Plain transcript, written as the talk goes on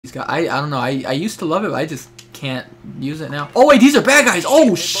He's got, I don't know, I used to love it, but I just can't use it now. Oh wait, these are bad guys!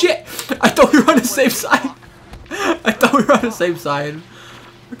 Oh shit! I thought we were on the same side! I thought we were on the same side.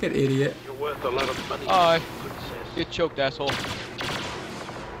 Look at idiot. You're worth a lot of money. Get choked, asshole.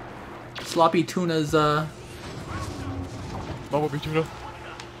 Sloppy tuna's Bumblebee tuna.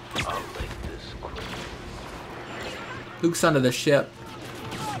 I'll make this quick. Luke's under the ship.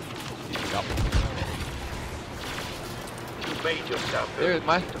 Yep. You made yourself. There,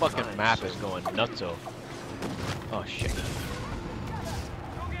 my fucking map is going nutso. Oh shit.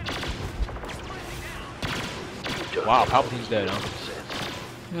 Wow, Palpatine's dead, huh?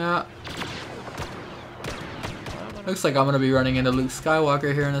 Yeah. Looks like I'm gonna be running into Luke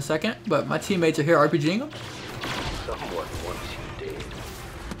Skywalker here in a second, but my teammates are here RPGing him. Someone wants you dead.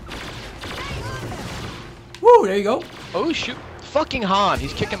 Woo, there you go. Oh shoot. Fucking Han,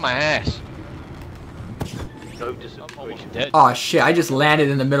 he's kicking my ass. No I'm disappointment. almost dead. Oh shit, I just landed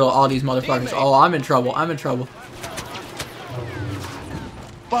in the middle of all these motherfuckers. Oh, I'm in trouble. I'm in trouble.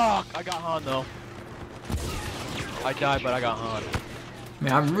 Fuck, I got Han though. I died, but I got Han.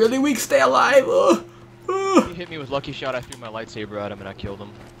 Man, I'm really weak. Stay alive. Ugh. Ugh. He hit me with lucky shot. I threw my lightsaber at him and I killed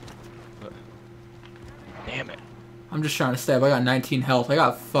him. But, damn it. I'm just trying to stay up. I got 19 health. I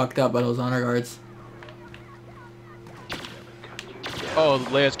got fucked up by those honor guards. Oh,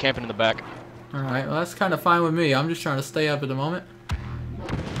 Leia's camping in the back. Alright, well that's kind of fine with me. I'm just trying to stay up at the moment.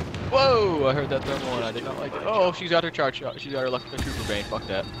 Whoa! I heard that thermal and I did not like it. Oh, she's got her charge shot. She's got her trooper bane. Fuck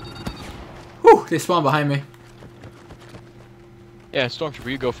that. Whew, they spawned behind me. Yeah,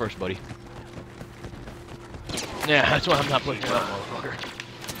 Stormtrooper, you go first, buddy. Yeah, that's why I'm not pushing that motherfucker.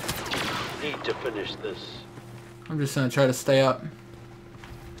 Need to finish this. I'm just gonna try to stay up.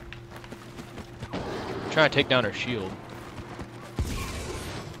 I'm trying to take down her shield.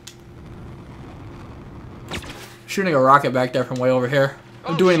 Shooting a rocket back there from way over here.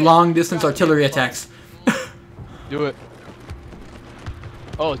 I'm doing long distance artillery attacks. Do it.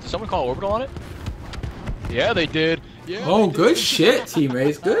 Oh, did someone call orbital on it? Yeah, they did. Yeah, Oh, they good did. shit,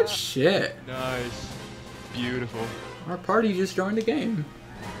 teammates. Good shit. Nice. Beautiful. Our party just joined the game.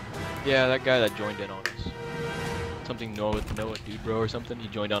 Yeah, that guy that joined in on us. Something Noah dude bro or something. He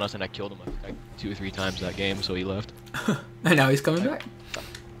joined on us and I killed him like 2 or 3 times that game, so he left. And now he's coming back.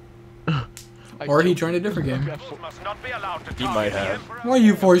 Or he joined a different game. He might have. Why are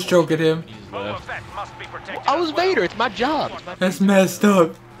you force choking him? He's left. I was Vader. It's my job. That's messed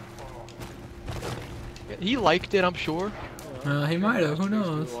up. He liked it, I'm sure. He might have. Who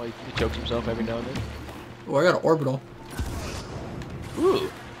knows? He chokes himself every now and then. Oh, I got an orbital. Ooh.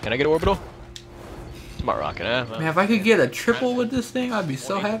 Can I get an orbital? Smart rocket, eh? Man, if I could get a triple with this thing, I'd be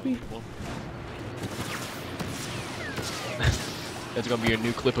so happy. That's gonna be your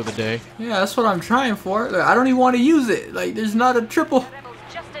new clip of the day. Yeah, that's what I'm trying for. Like, I don't even want to use it. Like, there's not a triple. Rebels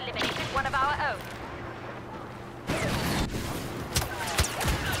just eliminated one of our own.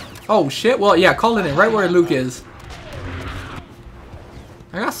 Oh shit. Well, yeah, call it in right where Luke is.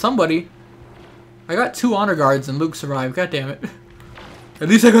 I got somebody. I got 2 honor guards and Luke survived. God damn it. At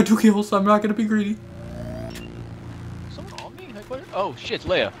least I got 2 kills, so I'm not gonna be greedy. Someone on me? Like, what? Oh shit, it's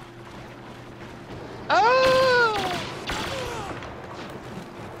Leia. Oh!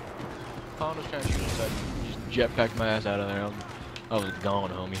 Han was trying to shoot us. I just jetpacked my ass out of there. I was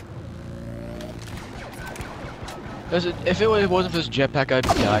gone, homie. If it wasn't for this jetpack, I'd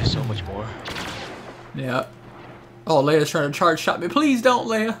die so much more. Yeah. Oh, Leia's trying to charge shot me. Please don't,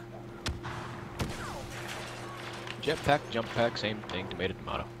 Leia. Jetpack, jump pack, same thing. Tomato,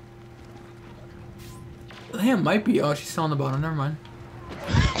 tomato. Leia might be. Oh, she's still on the bottom. Never mind.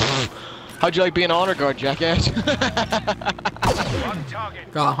 How'd you like being an honor guard, jackass?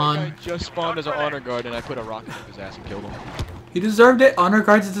 Got Han. I just spawned as an honor guard and I put a rocket up his ass and killed him. He deserved it. Honor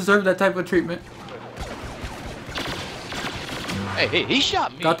guards deserve that type of treatment. Hey, he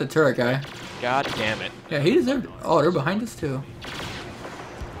shot me. Got the turret guy. God damn it. Yeah, he deserved it. Oh, they're behind us too.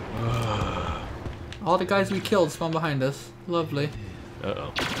 All the guys we killed spawned behind us. Lovely.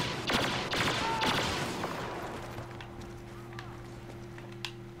 Uh-oh.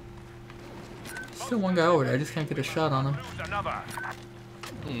 Still one guy over there. I just can't get a shot on him.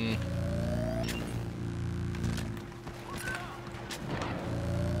 Hmm.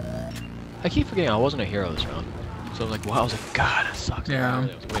 I keep forgetting I wasn't a hero this round. So I was like, wow, I was like, God, that sucks. Yeah.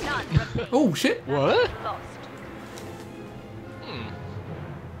 Wait. Oh shit. What? Lost.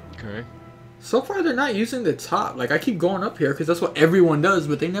 Okay. So far they're not using the top. Like I keep going up here because that's what everyone does,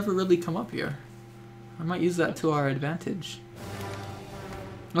 but they never really come up here. I might use that to our advantage.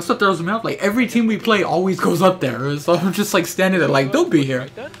 That's what throws me off. Like every team we play always goes up there. So I'm just like standing there like, don't be here.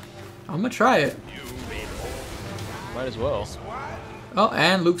 I'm gonna try it. Might as well. Oh,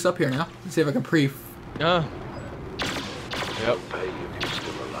 and Luke's up here now. Let's see if I can pre. Yep. Pay if you're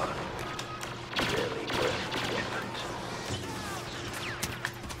still alive. Barely worth the effort.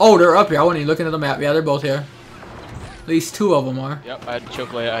 Oh, they're up here. I wasn't even looking at the map. Yeah, they're both here. At least 2 of them are. Yep, I had to choke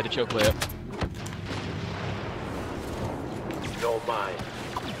Leia. I had to choke Leia. You're mine.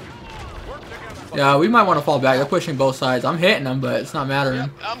 Yeah, we might want to fall back. They're pushing both sides. I'm hitting them, but it's not mattering.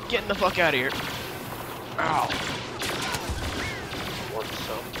 Yep, I'm getting the fuck out of here. Ow. Want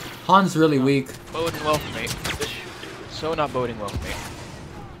some? Han's really weak. Boding well for me. This should do it. So not boding well for me.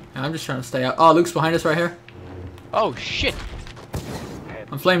 Yeah, I'm just trying to stay out. Oh, Luke's behind us right here. Oh shit!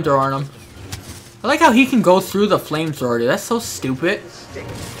 I'm flamethrowing him. I like how he can go through the flamethrower, dude. That's so stupid.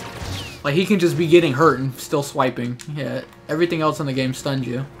 Like, he can just be getting hurt and still swiping. Yeah, everything else in the game stuns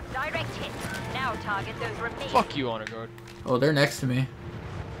you. Direct hit. Now target those remaining. Fuck you, honor guard. Oh, they're next to me.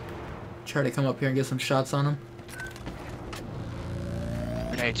 Try to come up here and get some shots on them.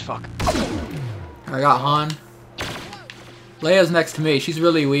 Grenades, fuck. I got Han. Leia's next to me. She's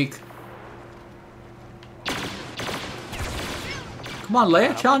really weak. Come on,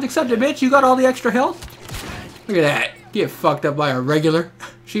 Leia. Challenge accepted, bitch. You got all the extra health? Look at that. Get fucked up by a regular.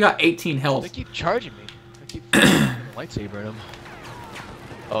 She got 18 health. They keep charging me. I keep a lightsaber in them.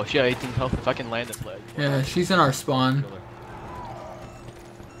 Oh, she got 18 health. If I can land this leg. Yeah, she's in our spawn.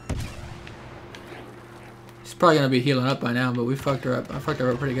 She's probably gonna be healing up by now, but we fucked her up. I fucked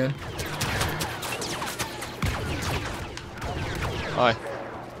her up pretty good. Hi.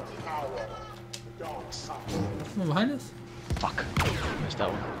 Someone behind us? Fuck. Missed that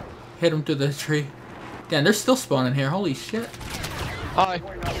one. Hit him through the tree. Damn, they're still spawning here. Holy shit. Hi.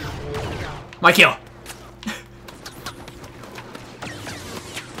 My kill.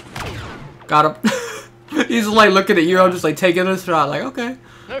 Got him. He's like looking at you. I'm just like taking a shot. Like, okay.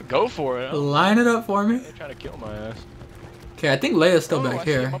 No, go for it. Line it up for me. They're trying to kill my ass. Okay, I think Leia's still back I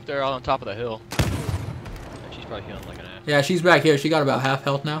see him here. up there on top of the hill. Yeah, she's probably healing like an ass. Yeah, she's back here. She got about half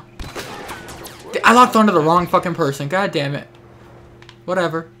health now. I locked onto the wrong fucking person. God damn it.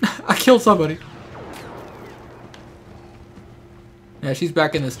 Whatever. I killed somebody. Yeah, she's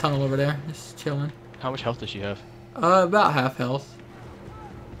back in this tunnel over there. Just chilling. How much health does she have? About half health.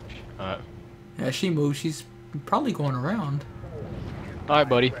 Alright. Yeah, she moves. She's probably going around. Alright,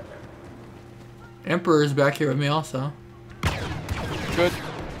 buddy. Emperor's back here with me also. Good.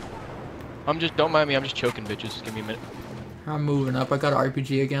 Don't mind me, I'm just choking bitches. Give me a minute. I'm moving up. I got an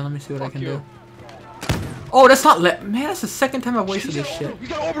RPG again. Let me see what I Fuck can you. do. Oh, that's not man, that's the second time I've wasted this shit. You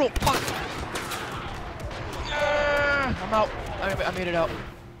got orbital! Fuck! I'm out. I made it out.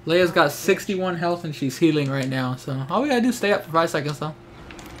 Leia's got 61 health and she's healing right now, so all we gotta do is stay up for 5 seconds though.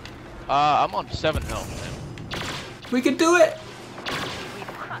 I'm on 7 health, man. We can do it!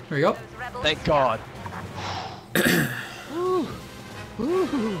 There we go. Thank God.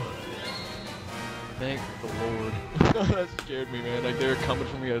 Thank the Lord. That scared me, man. Like, they were coming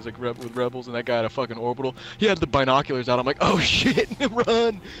for me as like with rebels, and that guy had a fucking orbital. He had the binoculars out. I'm like, oh shit,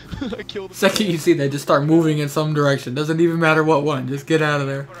 run! I killed him. Second you see they just start moving in some direction. Doesn't even matter what one. Just get out of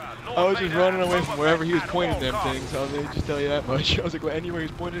there. I was just running away from wherever he was pointing them things. I was gonna just tell you that much. I was like, well, anywhere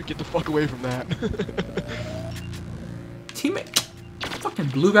he's pointed, get the fuck away from that. Teammate. Fucking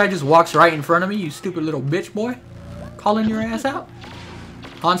blue guy just walks right in front of me, you stupid little bitch boy. Calling your ass out.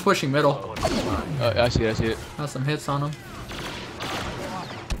 Han's pushing middle. I see it. Got some hits on him.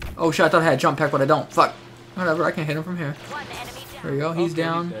 Oh shit, I thought I had jump pack, but I don't. Fuck. Whatever, I can hit him from here. There we go, he's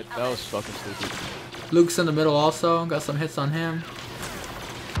down. That was fucking stupid. Luke's in the middle also. Got some hits on him.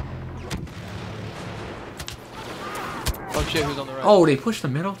 Oh shit, who's on the right? Oh, they pushed the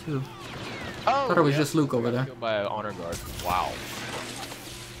middle too. Oh, I thought it was just Luke over there. Killed by an honor guard. Wow.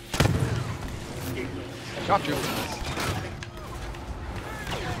 Shock troop.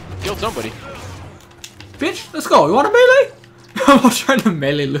 Killed somebody. Bitch, let's go. You want a melee? I was trying to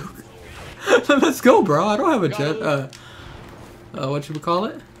melee Luke. Let's go, bro. I don't have a jet. What you would call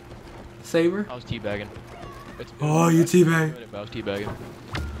it? Saber? I was teabagging. Oh, you teabag. I was teabagging.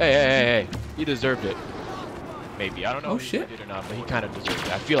 Hey. He deserved it. Maybe. I don't know Oh, if he shit. did or not, but he kind of deserved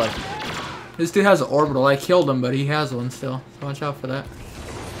it. I feel like This dude has an orbital. I killed him, but he has one still. So watch out for that.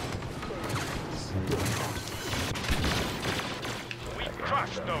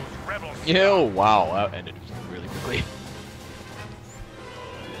 Yo, wow, that ended really quickly.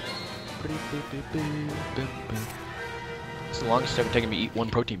 It's the longest it's ever taken me to eat one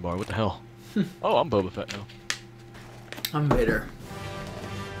protein bar. What the hell? Oh, I'm Boba Fett now. I'm Vader.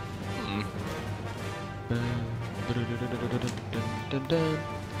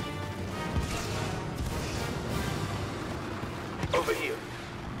 Over here.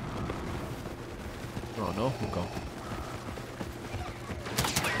 Oh no, we'll go.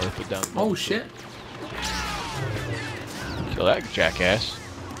 Or put down. Oh shit. Kill that jackass.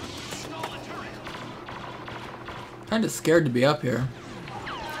 Kinda scared to be up here.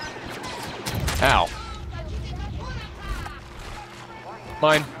 Ow.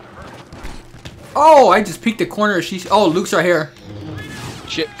 Mine. Oh, I just peeked the corner. Oh, Luke's right here.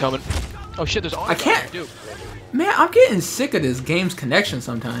 Shit, coming. Oh shit, there's I can't. Dude. Man, I'm getting sick of this game's connection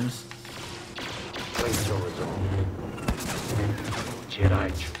sometimes. Jedi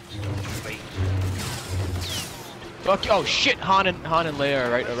troops don't fade. Fuck. Oh shit, Han and Leia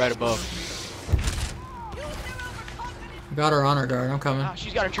are right above. Got her honor guard. I'm coming. Ah,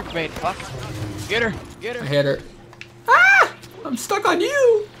 she's got her trooper mate. Fuck. Get her. Get her. I hit her. Ah! I'm stuck on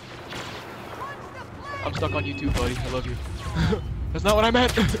you. I'm stuck on you too, buddy. I love you. That's not what I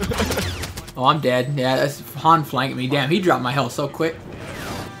meant. Oh, I'm dead. Yeah, that's Han flanked me. Damn, he dropped my health so quick.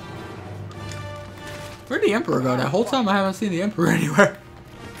 Where'd the Emperor go? That whole time I haven't seen the Emperor anywhere.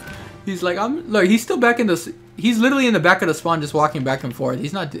 He's like, look, he's still back in the. He's literally in the back of the spawn, just walking back and forth.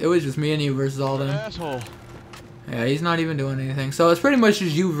 He's not. It was just me and you versus all them. Asshole. Yeah, he's not even doing anything. So it's pretty much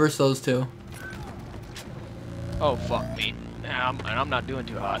just you versus those two. Oh fuck me. Nah, I'm not doing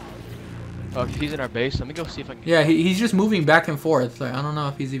too hot. Oh, he's in our base. Let me go see if I can. Yeah, he's just moving back and forth. Like, I don't know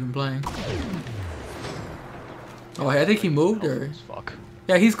if he's even playing. Oh, I think he moved or. Fuck.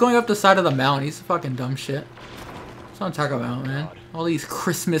 Yeah, he's going up the side of the mountain. He's fucking dumb shit. That's what I'm talking about, man. All these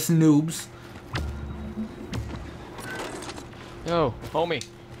Christmas noobs. Yo, homie.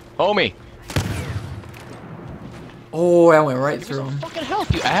 Homie. Oh, that went right Give me through some him. fucking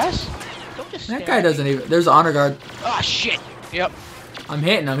health, you ass. Don't just That stand guy doesn't even. There's an honor guard. Ah, shit. Yep. I'm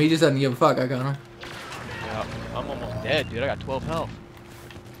hitting him. He just doesn't give a fuck. I got him. Yep. I'm almost dead, dude. I got 12 health.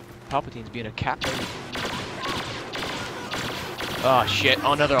 Palpatine's being a cat lady. Ah, shit.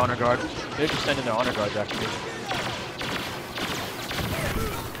 Oh, another honor guard. They're just sending their honor guards after me.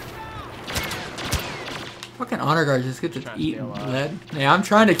 Fucking honor guard just get to Trying to eat stay alive. lead. Yeah, I'm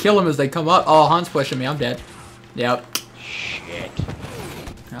trying to kill him as they come up. Oh, Han's pushing me. I'm dead. Yep. Shit.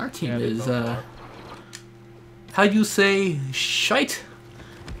 Our team Yeah, they is, both are. how you say, shite?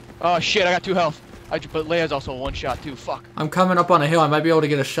 Oh, shit. I got 2 health. But Leia's also 1 shot, too. Fuck. I'm coming up on a hill. I might be able to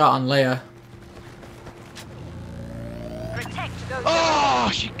get a shot on Leia. Protect those. Oh,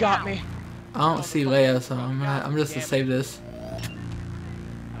 she got me. I don't see Leia, so I'm just to save this.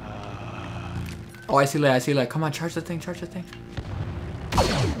 Oh, I see Leia. I see Leia. Come on, charge the thing. Charge the thing.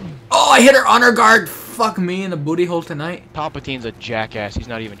 Oh, I hit her honor guard. Fuck me in the booty hole tonight. Palpatine's a jackass. He's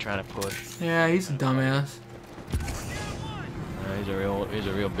not even trying to push. Yeah, he's a dumbass. He's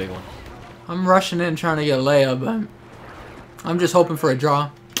a real big one. I'm rushing in trying to get Leia, but I'm just hoping for a draw.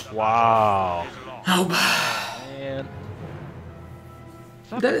 Wow. Oh, Man.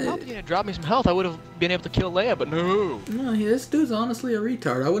 If That- Palpatine had dropped me some health, I would have been able to kill Leia, but no. no, this dude's honestly a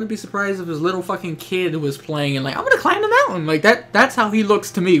retard. I wouldn't be surprised if his little fucking kid was playing and like, I'm gonna climb the mountain. Like that's how he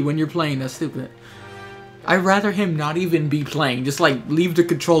looks to me when you're playing that stupid. I'd rather him not even be playing. Just like leave the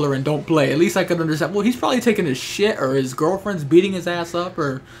controller and don't play. At least I could understand. Well, he's probably taking his shit or his girlfriend's beating his ass up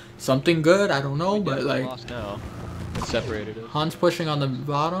or something good. I don't know, but like Lost now. It separated us. Han's pushing on the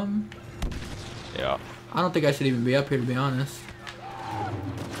bottom. Yeah. I don't think I should even be up here to be honest.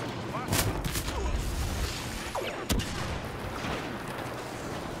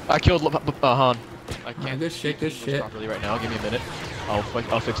 I killed Han. I can't good shit, good see shit. properly right now. Give me a minute. I'll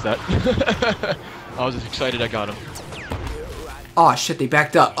fix that. I was excited I got him. Oh shit, they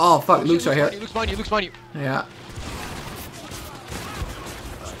backed up. Oh fuck, Luke's right here. Luke's behind you. Luke's behind you. Yeah.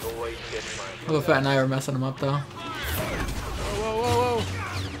 Always get my Boba Fett and I are messing him up though. Whoa, whoa,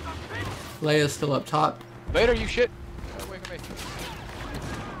 whoa. Leia's still up top. Vader, you shit. Get away from me.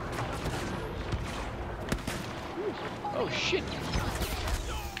 Oh shit.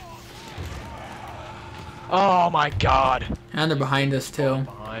 Oh my god. And they're behind us too.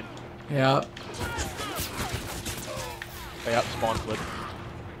 Behind. Yep. Oh, yeah, spawn flip.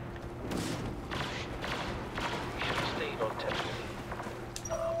 stayed on task.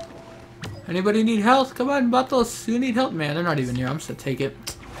 Anybody need health? Come on, Battles. You need help, man. They're not even here. I'm just gonna take it.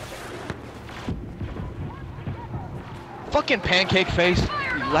 Fucking pancake face. You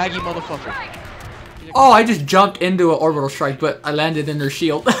laggy motherfucker. Oh, I just jumped into an orbital strike, but I landed in their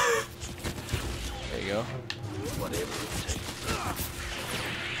shield. There you go.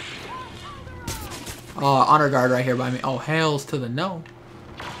 Oh, honor guard right here by me. Oh, hails to the no.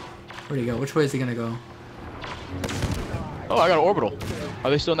 Where'd he go? Which way is he gonna go? Oh, I got an orbital.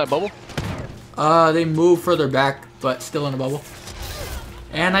 Are they still in that bubble? They move further back, but still in a bubble.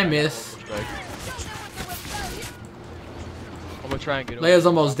 And I miss. Strike. I'm gonna try and get over. Leia's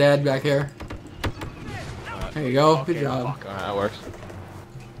almost dead back here. There you go. Good Okay, job. fuck. Alright, that works.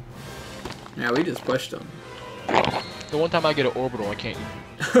 Yeah, we just pushed them. The one time I get an orbital, I can't.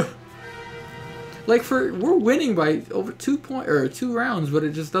 Like we're winning by over 2 rounds, but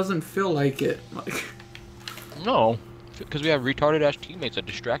it just doesn't feel like it. Like No, because we have retarded ass teammates that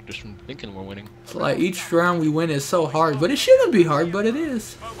distract us from thinking we're winning. so like each round we win is so hard, but it shouldn't be hard, but it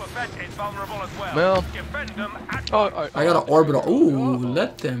is. Well, I got an orbital. Ooh,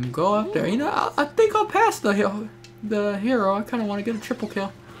 let them go up there. You know, I think I'll pass the hero. I kind of want to get a triple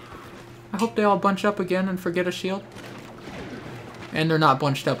kill. I hope they all bunch up again and forget a shield. And they're not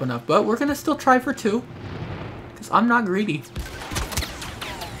bunched up enough, but we're gonna still try for 2. Because I'm not greedy.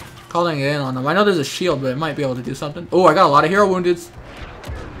 Calling it in on them. I know there's a shield, but it might be able to do something. Oh, I got a lot of hero woundeds.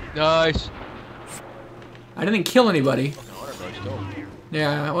 nice. I didn't kill anybody.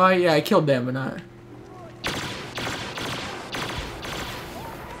 Yeah, well, yeah, I killed them, but not...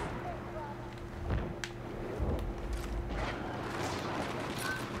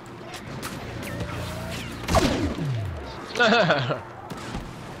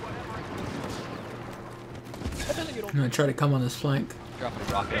 I'm gonna try to come on this flank. Dropping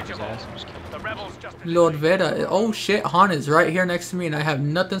a rocket off his ass. Lord Veda. Oh shit, Han is right here next to me and I have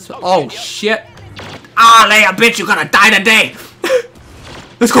nothing. Oh shit. Ah, Leia, bitch, you're gonna die today.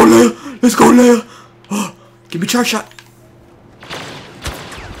 Let's go, Leia. Let's go, Leia. Oh, give me charge shot.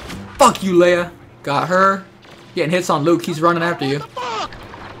 Fuck you, Leia. Got her. Getting hits on Luke. He's running after you. What the fuck?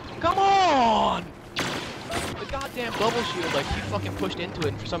 Come on! The goddamn bubble shield, like he fucking pushed into it,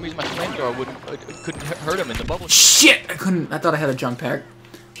 and for some reason my flamethrower couldn't hurt him in the bubble shield. Shit! I couldn't. I thought I had a jump pack.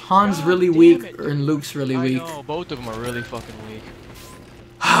 Han's really weak, and Luke's really weak. I know, both of them are really fucking weak.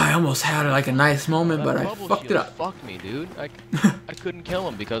 I almost had like a nice moment, but I fucked it up. Fucked me, dude. I couldn't kill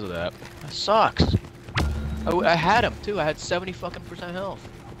him because of that. That sucks. I had him too. I had 70 fucking % health.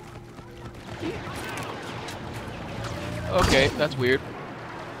 Okay, that's weird.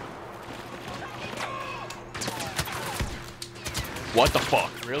 What the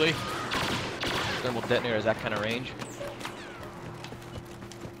fuck? Really? Thermal detonator has that kind of range?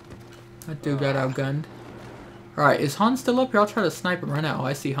 That dude got outgunned. Alright, is Han still up here? I'll try to snipe him right now. Oh,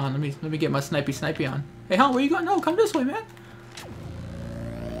 I see Han. Let me get my snipey on. Hey Han, where you going? No, come this way, man.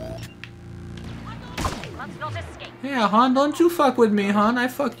 Must not escape. Yeah, Han, don't you fuck with me, Han. I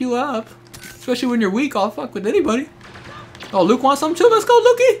fuck you up. Especially when you're weak, I'll fuck with anybody. Oh, Luke wants some too? Let's go,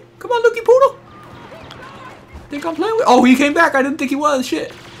 Lukey! Come on, Lukey Poodle! Think I'm playing with... Oh, he came back. I didn't think he was.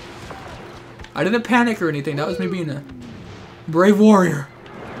 Shit. I didn't panic or anything. That was me being a brave warrior.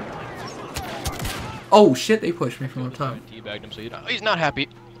 Oh, shit. They pushed me from up top. Teabagged him, so he's not happy.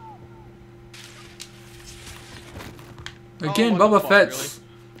 Again, Boba Fett's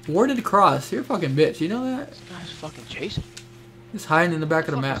warded cross. You're a fucking bitch. You know that? This guy's fucking chasing me. He's hiding in the back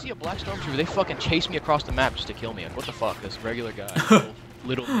of the map. I see a black stormtrooper. They fucking chase me across the map just to kill me. Like, what the fuck? This regular guy.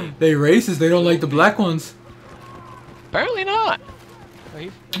 little thing. They racist. They don't like the black ones. Apparently not.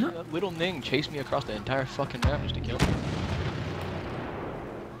 That little Ning chased me across the entire fucking map just to kill me.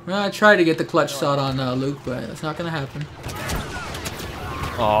 Well, I tried to get the clutch shot on Luke, but it's not gonna happen.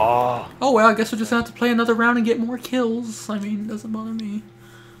 Oh. Oh well, I guess we're just gonna have to play another round and get more kills. I mean, it doesn't bother me.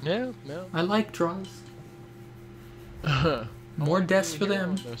 Yeah, no. I like draws. More deaths for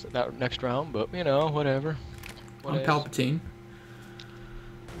them. That next round, but you know, whatever. I'm Palpatine.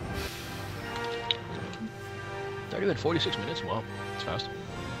 Longer than 46 minutes? Wow, it's fast.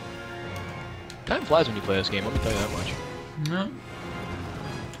 Time flies when you play this game, let me tell you that much. No.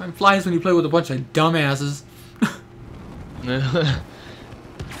 Time flies when you play with a bunch of dumbasses.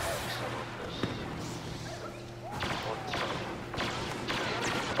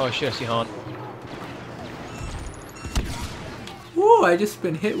 Oh shit, I see Han. Whoa, I just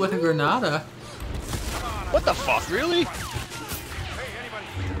been hit with a granada. What the fuck, really?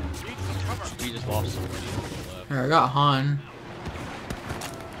 We just lost. Here, I got Han.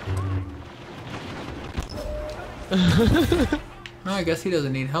 Well, I guess he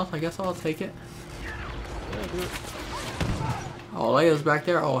doesn't need health. I guess I'll take it. Yeah, do it. Oh, Leia's back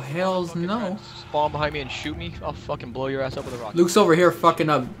there. Oh, hells no. Spawn behind me and shoot me. I'll fucking blow your ass up with a rocket. Luke's over here fucking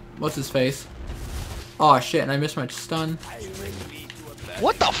up. What's his face? Oh shit, and I missed my stun.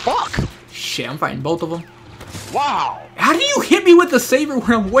 What the fuck? Shit, I'm fighting both of them. Wow. How do you hit me with the saber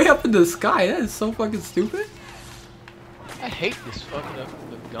when I'm way up in the sky? That is so fucking stupid. I hate this fucking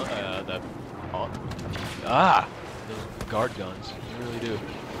those guard guns. I really do.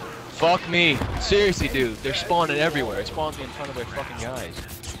 Fuck me. Seriously, dude. They're spawning everywhere. It spawns me in front of their fucking guys.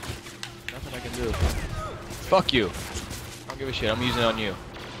 Nothing I can do. Fuck you. I don't give a shit. I'm using it on you.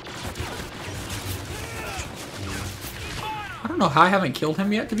 I don't know how I haven't killed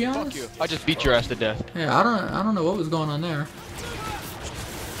him yet, to be honest. Fuck you. I just beat your ass to death. Yeah, I don't know what was going on there.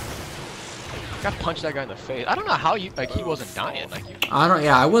 Got punched that guy in the face. I don't know how you like he wasn't dying like you.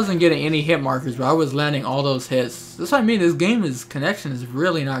 I wasn't getting any hit markers, but I was landing all those hits. That's what I mean. This game's connection is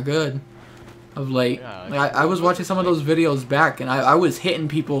really not good of late. Yeah, like, I was watching some of those videos back, and I was hitting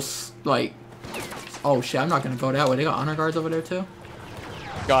people like, oh shit, I'm not gonna go that way. They got honor guards over there too.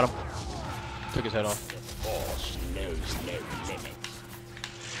 Got him. Took his head off.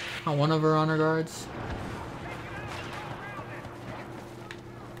 Oh, one of our honor guards.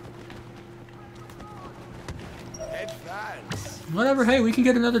 Whatever, hey, we can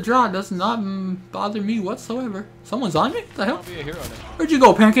get another draw. It does not bother me whatsoever. Someone's on me? What the hell? I'll be a hero now. Where'd you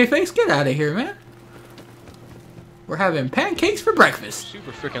go, Pancake Face? Get out of here, man. We're having pancakes for breakfast.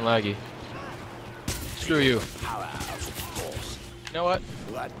 Super freaking laggy. Screw you. You know what?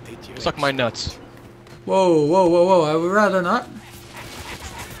 Suck my nuts. Whoa, whoa, whoa, whoa. I would rather not.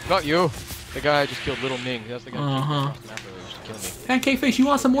 Not you. The guy I just killed, Little Ning. That's the guy Uh-huh. who used to kill me. Pancake Face, you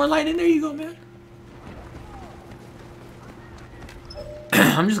want some more lightning? There you go, man.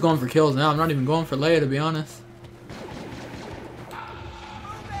 I'm just going for kills now. I'm not even going for Leia, to be honest.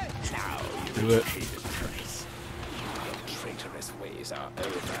 Do it.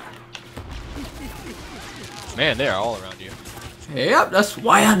 Man, they are all around you. Yep, that's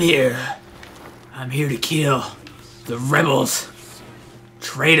why I'm here. I'm here to kill the rebels.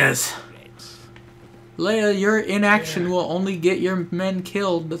 Traitors. Leia, your inaction will only get your men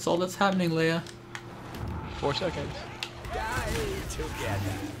killed. That's all that's happening, Leia. 4 seconds.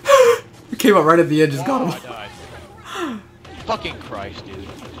 You came up right at the end, just got I him. died. Fucking Christ, dude.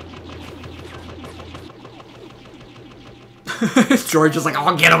 George is like,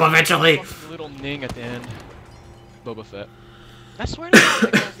 I'll get him eventually. Fucking Little Ning at the end. Boba Fett. I swear to God,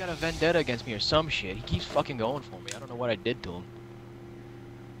 that guy's got a vendetta against me or some shit. He keeps fucking going for me. I don't know what I did to him.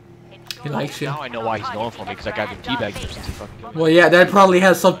 He likes you. Now I know why he's going for me, because I got him teabagging him since he fucking killed me. Well, yeah, that probably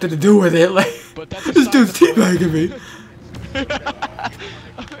has something to do with it. Like, But that's this dude's teabagging me.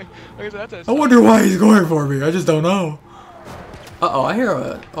 I wonder why he's going for me. I just don't know. Uh-oh, I hear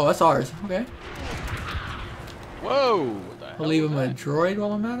a... Oh, that's ours. Okay. Whoa! What the hell I'll leave was him a that? droid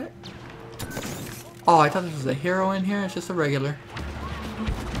while I'm at it. Oh, I thought this was a hero in here. It's just a regular.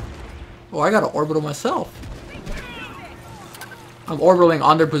 Oh, I got an orbital myself. I'm orbitaling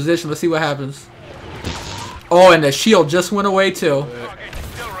on their position. Let's see what happens. Oh, and the shield just went away too.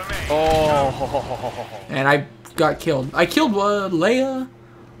 Oh! And I got killed. I killed Leia.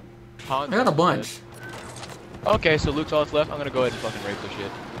 I got a bunch. Okay, so Luke's all that's left. I'm gonna go ahead and fucking rape the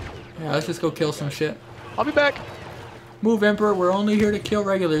shit. Yeah, let's just go kill some shit. I'll be back. Move, Emperor. We're only here to kill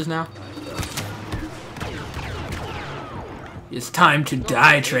regulars now. It's time to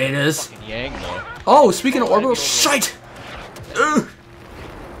die, traitors. Fucking Yang, though. Oh, speaking of orbital, shite! Ugh.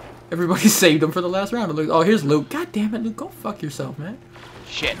 Everybody saved him for the last round. Luke. Oh, here's Luke. God damn it, Luke. Go fuck yourself, man.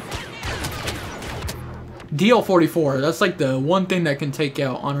 Shit. DL-44. That's like the one thing that can take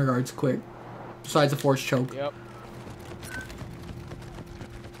out honor guards quick. Besides the force choke. Yep.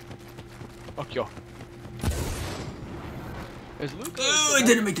 Fuck you. Is Luke? Oh, I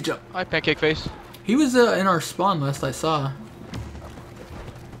didn't make the jump. Hi, Pancake Face. He was in our spawn last I saw.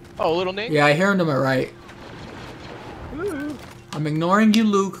 Oh, Little Ning? Yeah, I heard him at right. I'm ignoring you,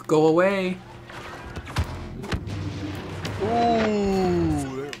 Luke. Go away.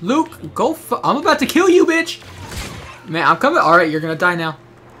 Ooh. Luke, go I'm about to kill you, bitch. Man, I'm coming. Alright, you're gonna die now.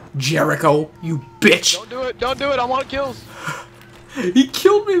 Jericho, you bitch. Don't do it. Don't do it. I want kills. He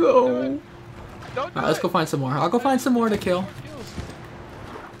killed me, though. Don't do Alright, it. let's go find some more. I'll go find some more to kill. Kills.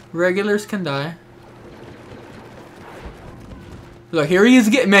 Regulars can die. Look, here he is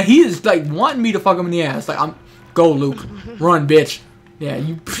getting, man, he is, like, wanting me to fuck him in the ass. Like, go, Luke. Run, bitch. Yeah,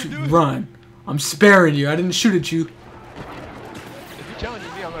 you run. I'm sparing you. I didn't shoot at you. If you're challenging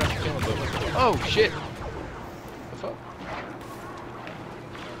me, I'm gonna have to kill him. Oh, shit. The fuck?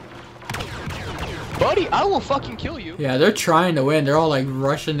 Buddy, I will fucking kill you. Yeah, they're trying to win. They're all, like,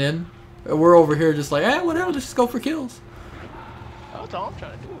 rushing in. We're over here just like, whatever, let's just go for kills. That's all I'm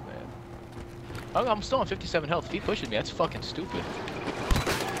trying to do, man. I'm still on 57 health. If he pushes me, that's fucking stupid.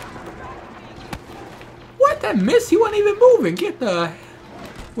 What? That miss? He wasn't even moving. Get the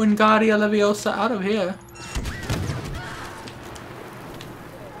Wingardium Leviosa out of here.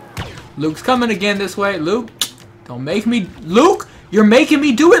 Luke's coming again this way. Luke, don't make me. Luke, you're making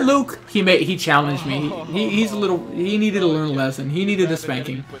me do it, Luke. He challenged me. He's a little. He needed to learn a lesson. He needed a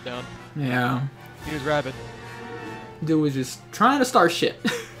spanking. Put down. Yeah. He was rabid. Dude was just trying to start shit.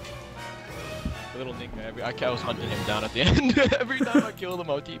 Little Ning, man. I was hunting him down at the end. Every time I killed him,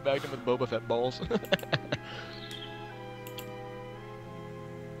 I would teabag him with Boba Fett balls.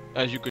 As you could